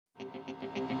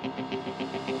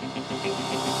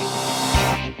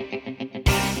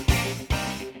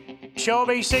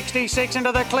Shelby 66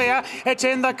 into the clear. It's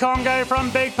in the Congo from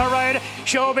Big Parade.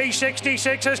 Shelby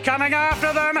 66 is coming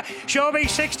after them. Shelby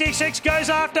 66 goes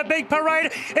after Big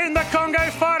Parade in the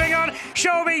Congo, fighting on.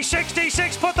 Shelby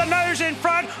 66 put the nose in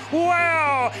front.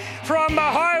 Wow! From the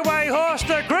highway horse,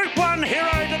 the Group 1 hero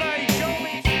today, Shelby.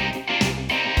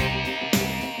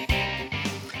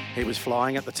 He was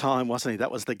flying at the time, wasn't he?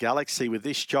 That was the Galaxy with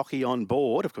this jockey on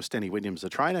board. Of course, Denny Williams, the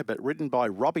trainer, but ridden by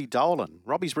Robbie Dolan.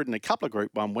 Robbie's ridden a couple of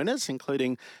Group 1 winners,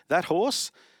 including that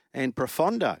horse and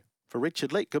Profondo for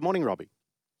Richard Leake. Good morning, Robbie.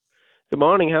 Good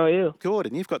morning. How are you? Good.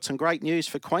 And you've got some great news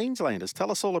for Queenslanders.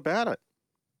 Tell us all about it.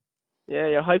 Yeah,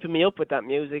 you're hyping me up with that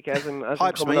music as I'm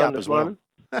Hypes coming me on up this as well.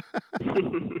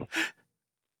 morning.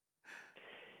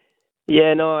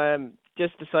 Yeah, no,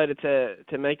 just decided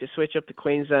to make the switch up to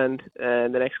Queensland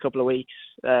in the next couple of weeks.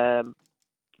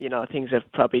 Things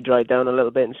have probably dried down a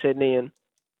little bit in Sydney, and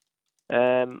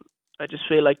I just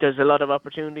feel like there's a lot of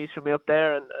opportunities for me up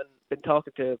there, and been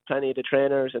talking to plenty of the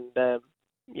trainers, and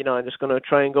I'm just going to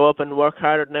try and go up and work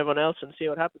harder than everyone else and see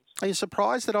what happens. Are you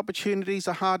surprised that opportunities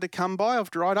are hard to come by?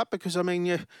 I've dried up because,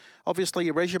 obviously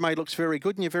your resume looks very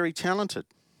good and you're very talented.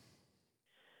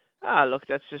 Look,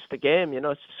 that's just the game, It's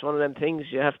just one of them things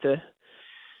you have to.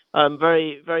 I'm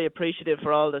very, very appreciative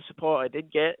for all the support I did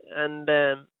get, and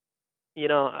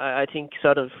I think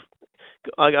sort of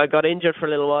I got injured for a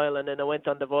little while, and then I went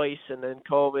on The Voice, and then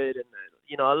COVID, and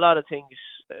a lot of things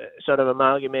sort of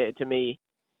amalgamated to me,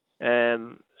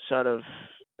 sort of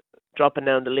dropping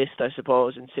down the list, I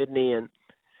suppose, in Sydney, and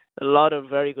a lot of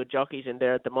very good jockeys in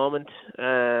there at the moment.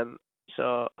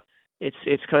 So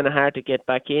it's kind of hard to get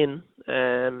back in.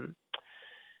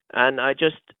 And I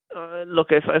just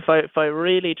look, if I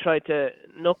really try to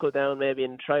knuckle down maybe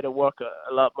and try to work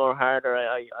a lot more harder,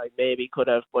 I maybe could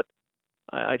have, but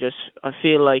I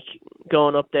feel like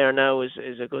going up there now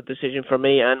is a good decision for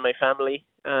me and my family,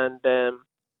 and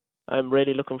I'm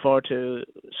really looking forward to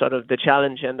sort of the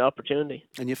challenge and the opportunity.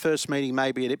 And your first meeting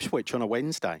may be at Ipswich on a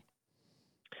Wednesday.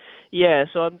 Yeah,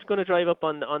 so I'm going to drive up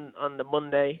on the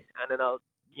Monday, and then I'll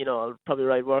probably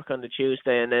ride work on the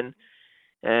Tuesday, and then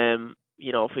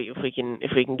if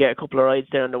we can get a couple of rides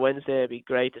there on the Wednesday, it'd be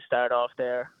great to start off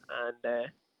there, and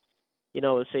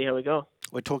we'll see how we go.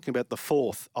 We're talking about the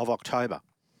 4th of October.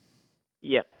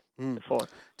 Yep, the 4th.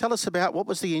 Tell us about what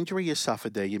was the injury you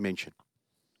suffered there, you mentioned.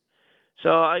 So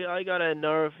I got a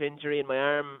nerve injury in my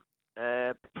arm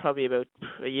probably about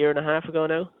a year and a half ago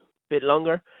now, a bit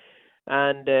longer,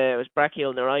 and it was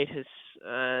brachial neuritis,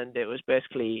 and it was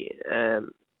basically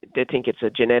they think it's a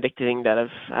genetic thing that I've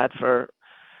had for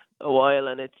a while,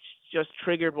 and it's just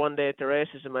triggered one day at the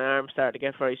races, and my arm started to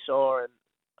get very sore, and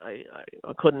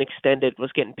I couldn't extend it,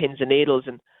 was getting pins and needles,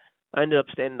 and I ended up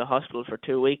staying in the hospital for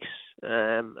 2 weeks,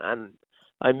 and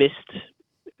I missed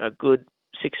a good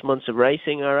 6 months of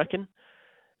racing, I reckon.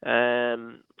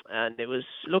 And it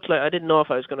looked like I didn't know if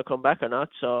I was going to come back or not.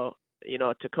 So,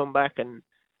 to come back and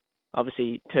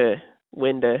obviously to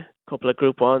win the couple of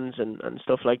Group 1s and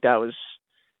stuff like that was,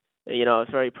 I was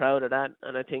very proud of that.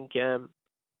 And I think, again,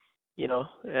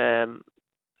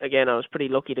 I was pretty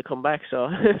lucky to come back. So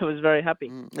I was very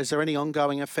happy. Is there any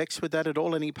ongoing effects with that at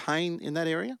all? Any pain in that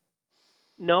area?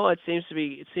 No, it seems to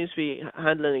be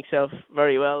handling itself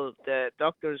very well. The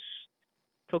doctors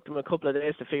took them a couple of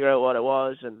days to figure out what it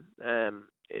was, and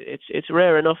it's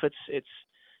rare enough. It's a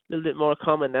little bit more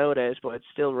common nowadays, but it's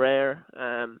still rare.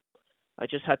 I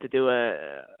just had to do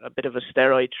a bit of a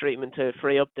steroid treatment to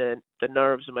free up the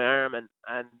nerves of my arm, and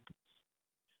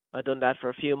I've done that for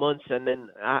a few months, and then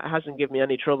it hasn't given me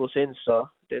any trouble since. So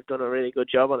they've done a really good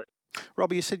job on it.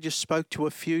 Robbie, you said you spoke to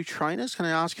a few trainers. Can I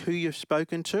ask who you've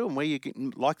spoken to and where you're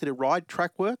likely to ride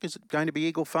track work? Is it going to be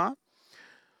Eagle Farm?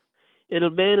 It'll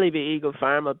mainly be Eagle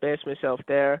Farm. I'll base myself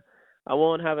there. I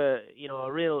won't have a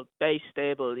real base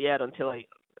stable yet until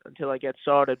I get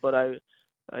sorted. But I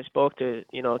spoke to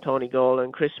Tony Gold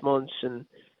and Chris Muntz, and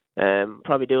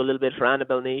probably do a little bit for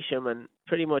Annabelle Neesham, and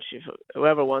pretty much if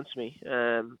whoever wants me.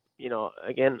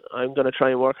 Again, I'm going to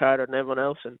try and work harder than everyone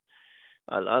else, and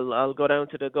I'll go down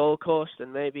to the Gold Coast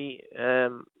and maybe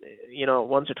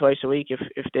once or twice a week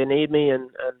if they need me, and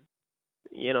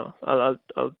I'll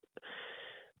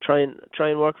try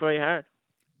and work very hard.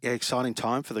 Yeah, exciting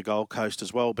time for the Gold Coast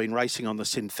as well. Been racing on the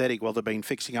synthetic while they've been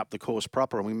fixing up the course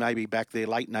proper, and we may be back there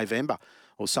late November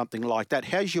or something like that.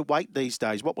 How's your weight these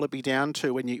days? What will it be down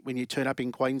to when you turn up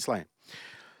in Queensland?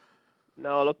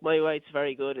 No, look, my weight's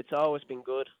very good. It's always been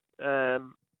good,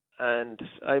 and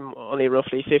I'm only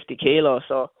roughly 50 kilos,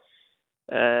 so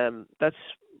that's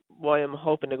why I'm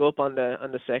hoping to go up on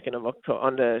the 2nd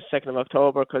of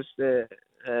October, because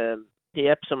the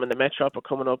Epsom and the Metrop are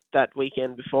coming up that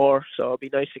weekend before, so it'll be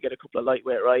nice to get a couple of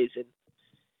lightweight rides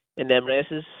in them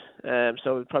races.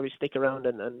 So we'll probably stick around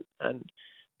and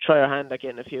try our hand at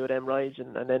getting a few of them rides,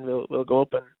 and then we'll go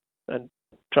up and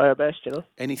try our best, you know.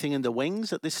 Anything in the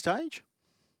wings at this stage?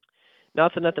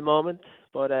 Nothing at the moment,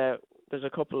 but there's a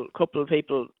couple of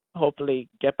people hopefully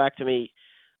get back to me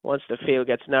once the field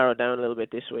gets narrowed down a little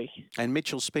bit this week. And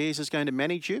Mitchell Spears is going to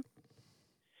manage you?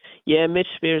 Yeah, Mitch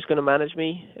Spears is going to manage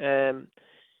me.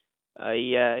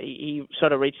 He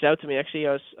sort of reached out to me actually.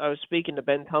 I was speaking to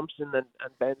Ben Thompson and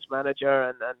Ben's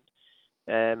manager,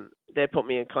 and they put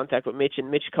me in contact with Mitch, and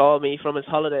Mitch called me from his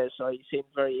holidays, so he seemed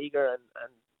very eager, and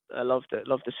I love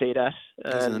to see that.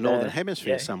 He's in the Northern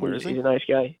Hemisphere somewhere, he's, isn't he? He's a nice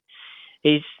guy.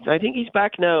 I think he's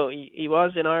back now. He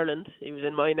was in Ireland. He was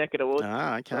in my neck of the woods.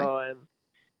 Ah, okay. So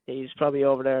he's probably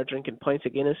over there drinking pints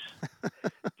of Guinness.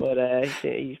 But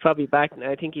he's probably back.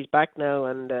 I think he's back now,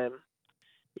 and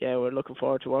yeah, we're looking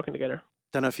forward to working together.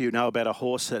 Don't know if you know about a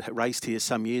horse that raced here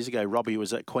some years ago. Robbie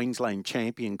was a Queensland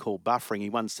champion called Buffering. He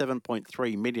won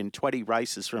 7.3 million, 20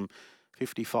 races from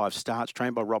 55 starts,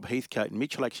 trained by Rob Heathcote. And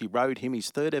Mitchell actually rode him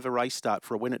his third ever race start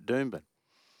for a win at Doomben.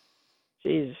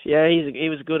 Jeez, yeah, he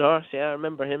was a good horse. Yeah, I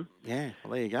remember him. Yeah,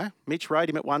 well, there you go. Mitch rode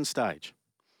him at one stage.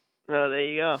 Oh, there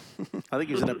you go. I think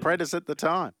he was an apprentice at the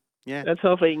time. Yeah. Let's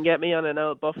hope he can get me on an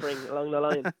old Buffering along the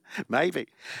line. Maybe.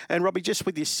 And Robbie, just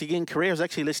with your singing career, I was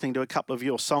actually listening to a couple of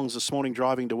your songs this morning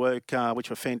driving to work,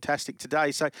 which were fantastic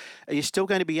today. So are you still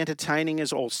going to be entertaining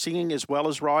or singing as well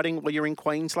as riding while you're in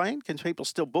Queensland? Can people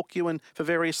still book you for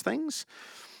various things?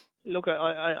 Look,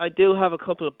 I do have a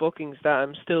couple of bookings that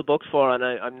I'm still booked for, and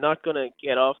I'm not going to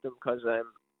get off them because I'm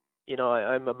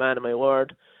a man of my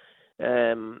word.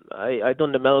 I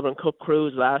done the Melbourne Cup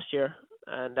cruise last year,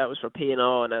 and that was for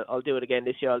P&O, and I'll do it again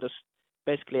this year.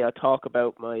 I'll talk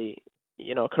about my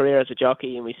career as a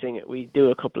jockey, and we do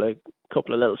a couple of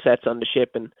little sets on the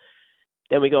ship, and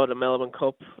then we go to the Melbourne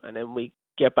Cup, and then we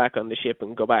get back on the ship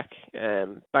and go back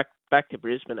to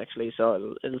Brisbane actually.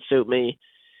 So it'll suit me.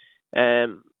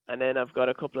 And then I've got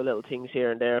a couple of little things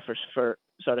here and there for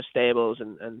sort of stables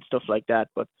and stuff like that.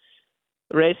 But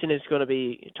racing is going to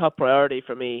be top priority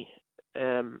for me,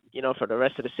 for the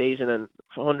rest of the season and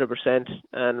for 100%.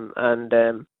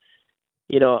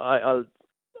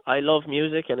 I love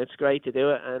music and it's great to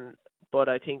do it. But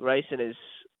I think racing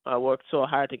I worked so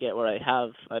hard to get where I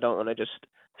have. I don't want to just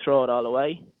throw it all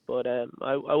away. But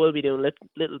I will be doing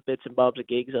little bits and bobs of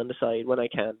gigs on the side when I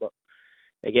can. But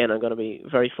again, I'm going to be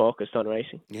very focused on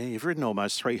racing. Yeah, you've ridden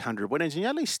almost 300 winners. And you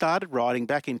only started riding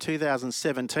back in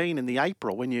 2017 in the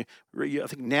April when I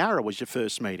think Nowra was your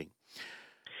first meeting.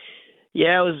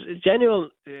 Yeah, I was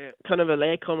genuine, kind of a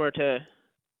latecomer to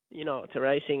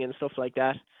racing and stuff like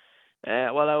that.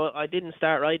 I didn't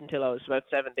start riding until I was about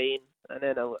 17, and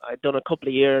then I'd done a couple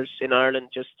of years in Ireland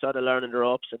just sort of learning the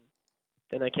ropes, and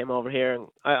then I came over here and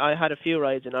I had a few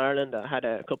rides in Ireland. I had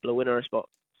a couple of winners, but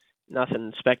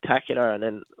nothing spectacular. And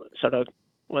then sort of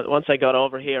once I got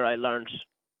over here, I learned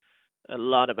a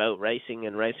lot about racing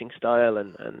and racing style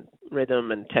and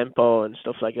rhythm and tempo and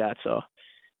stuff like that. So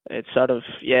it's sort of,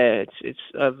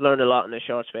 I've learned a lot in a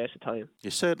short space of time.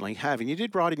 You certainly have. And you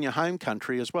did ride in your home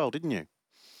country as well, didn't you?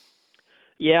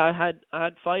 Yeah, I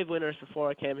had 5 winners before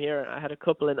I came here. I had a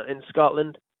couple in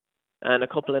Scotland and a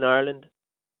couple in Ireland.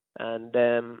 And,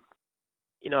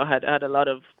 I had a lot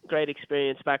of great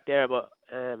experience back there, but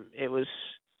it was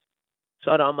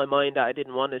sort of on my mind that I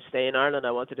didn't want to stay in Ireland.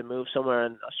 I wanted to move somewhere,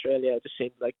 and Australia just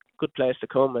seemed like a good place to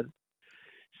come. And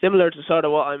similar to sort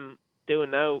of what I'm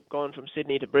doing now, going from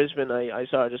Sydney to Brisbane, I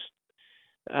sort of just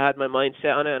had my mind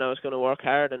set on it, and I was going to work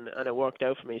hard, and it worked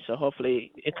out for me. So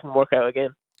hopefully it can work out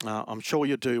again. I'm sure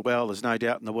you'll do well. There's no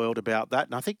doubt in the world about that.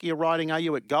 And I think you're riding, are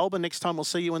you, at Goulburn? Next time we'll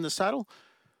see you in the saddle?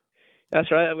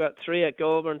 That's right. I've got 3 at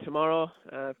Goulburn tomorrow.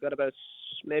 I've got about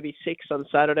maybe 6 on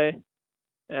Saturday.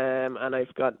 And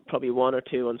I've got probably 1 or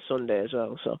 2 on Sunday as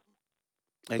well. So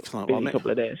excellent. Busy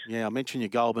couple of days. Yeah, I'll mention your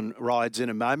Goulburn rides in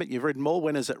a moment. You've ridden more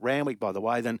winners at Randwick, by the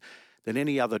way, than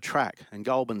any other track. And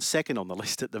Goulburn's second on the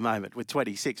list at the moment with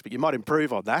 26. But you might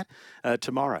improve on that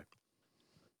tomorrow.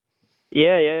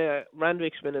 Yeah.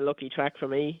 Randwick's been a lucky track for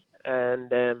me.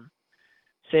 And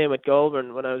same with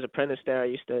Goulburn. When I was apprentice there, I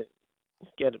used to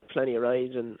get plenty of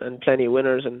rides and plenty of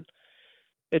winners. And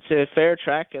it's a fair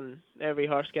track, and every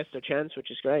horse gets their chance,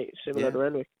 which is great, similar to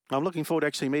Randwick. I'm looking forward to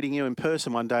actually meeting you in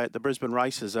person one day at the Brisbane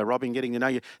races, Robbie, and getting to know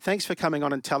you. Thanks for coming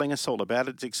on and telling us all about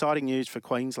it. It's exciting news for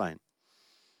Queensland.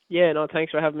 Yeah, no,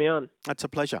 thanks for having me on. That's a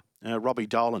pleasure. Robbie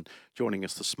Dolan joining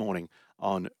us this morning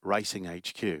on Racing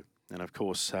HQ. And, of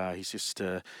course, he's just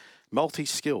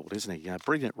multi-skilled, isn't he?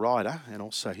 Brilliant rider, and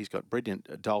also he's got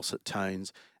brilliant dulcet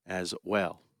tones as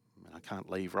well. I can't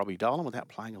leave Robbie Dolan without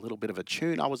playing a little bit of a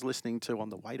tune I was listening to on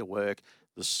the way to work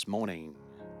this morning.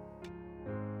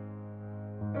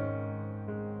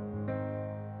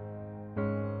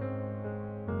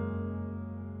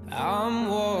 I'm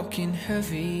walking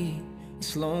heavy,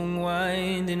 this long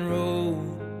winding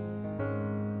road.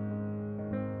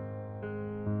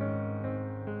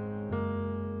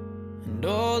 And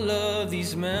all of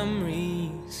these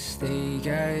memories, they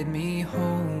guide me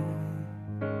home.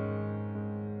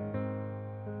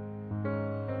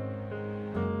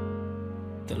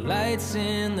 The lights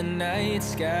in the night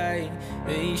sky,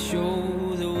 they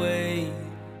show the way.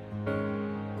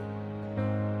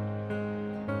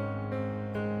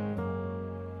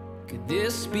 Could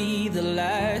this be the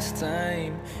last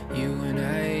time you and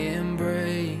I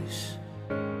embrace?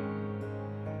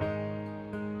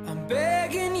 I'm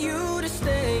begging you to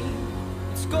stay,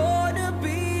 it's gonna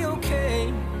be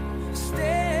okay.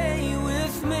 Stay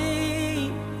with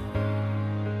me.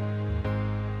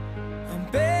 I'm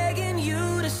begging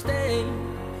you to stay,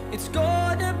 it's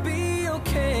gonna be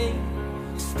okay.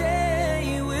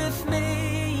 Stay with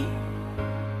me.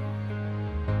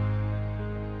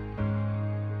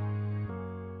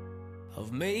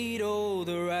 I've made all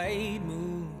the right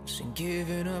moves and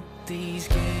given up these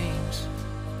games.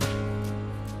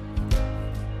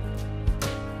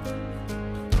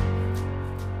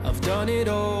 I've done it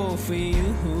all for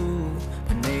you,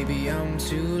 but maybe I'm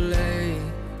too late.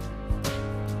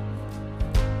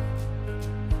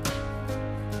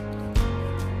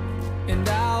 And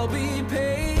I'll be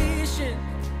patient,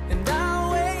 and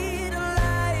I'll wait a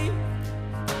life.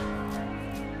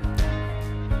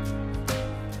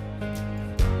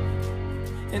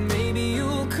 And maybe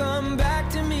you'll come back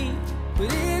to me,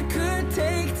 but it could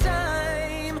take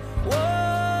time.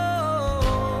 Whoa,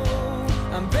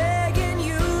 I'm begging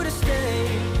you to stay,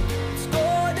 it's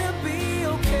gonna be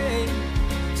okay.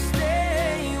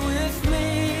 Stay with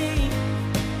me.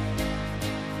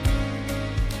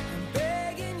 I'm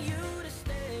begging you to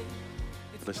stay.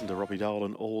 Listen to Robbie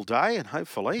Dolan all day, and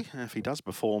hopefully, if he does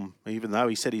perform, even though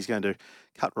he said he's going to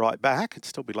cut right back, it'd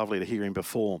still be lovely to hear him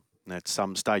perform at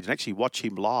some stage and actually watch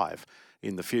him live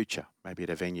in the future, maybe at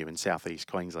a venue in southeast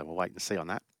Queensland. We'll wait and see on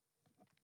that.